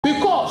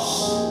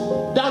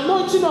The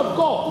anointing of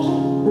God,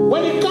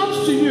 when it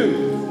comes to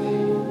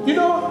you, you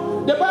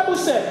know, the Bible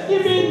said,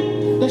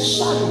 even the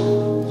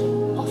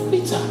shadow of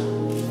Peter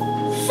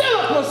fell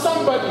upon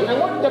somebody, and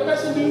what did the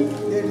person do?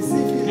 They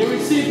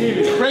received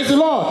healing. Praise the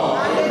Lord.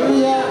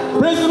 Hallelujah.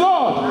 Praise the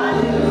Lord.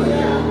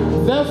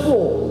 Hallelujah.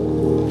 Therefore,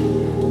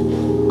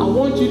 I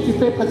want you to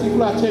pay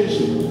particular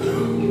attention.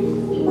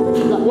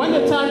 That when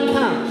the time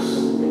comes,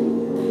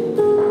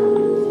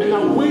 and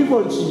I wave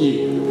unto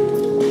you,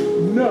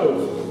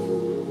 know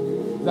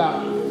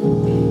that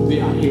they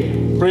are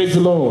here. Praise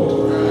the Lord.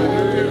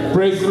 Hallelujah.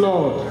 Praise the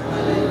Lord.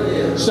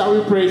 Hallelujah. Shall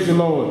we praise the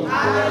Lord?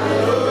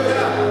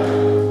 Hallelujah.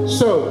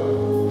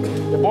 So,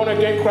 the Born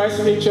Again Christ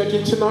Living Church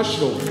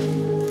International,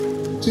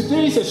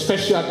 today is a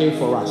special day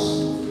for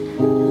us.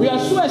 We are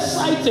so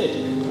excited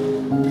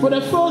for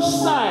the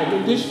first time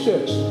in this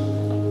church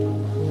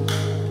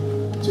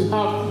to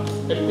have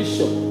a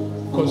bishop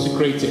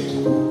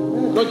consecrated.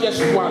 Not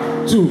just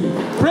 1, 2.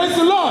 Praise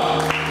the Lord.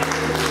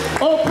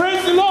 Oh,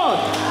 praise the Lord.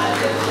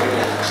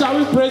 Shall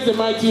we praise the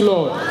mighty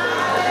Lord?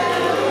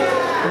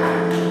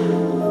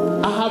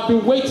 I have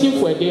been waiting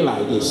for a day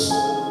like this.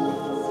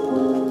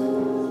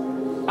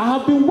 I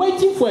have been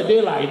waiting for a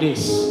day like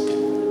this.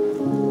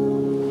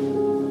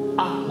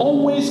 I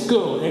always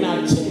go and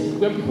I tell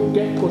when people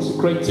get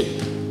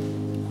consecrated,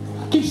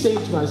 I keep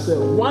saying to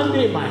myself, one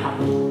day it might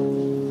happen.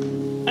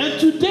 And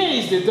today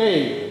is the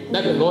day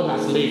that the Lord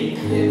has made.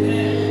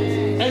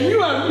 And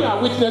you and me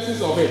are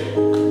witnesses of it.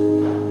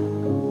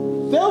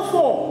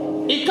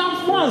 Therefore, it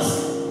comes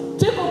once.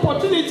 Take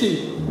opportunity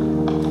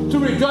to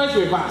rejoice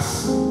with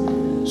us.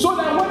 So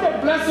that when the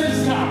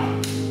blessings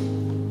come,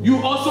 you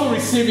also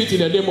receive it in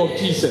the name of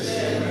Jesus.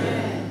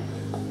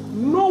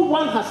 No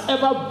one has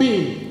ever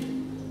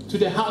been to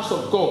the house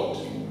of God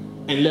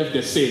and left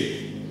the same.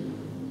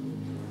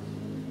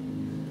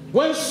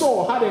 When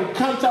Saul had an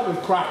encounter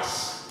with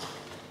Christ,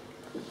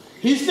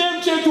 his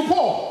name changed to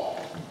Paul.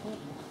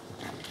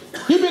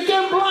 He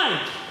became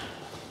blind.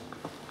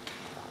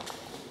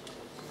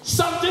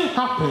 Something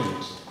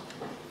happened.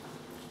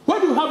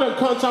 When you have an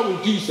encounter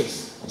with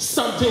Jesus,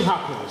 something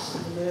happens.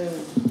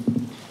 Amen.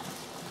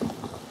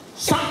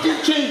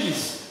 Something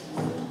changes.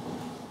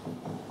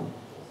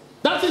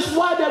 That is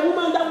why the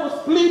woman that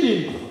was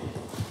bleeding,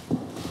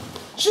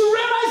 she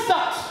realized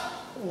that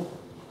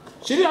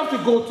she didn't have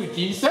to go to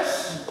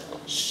Jesus.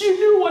 She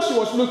knew what she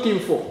was looking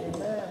for.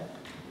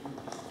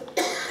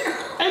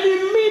 And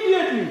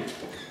immediately,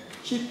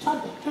 she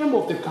touched the hem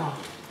of the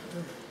garment.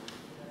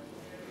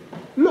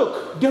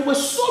 Look, there were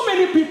so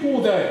many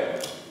people there.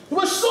 There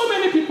were so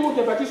many people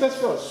there, but Jesus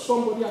felt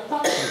somebody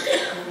attacked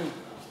him.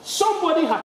 Somebody had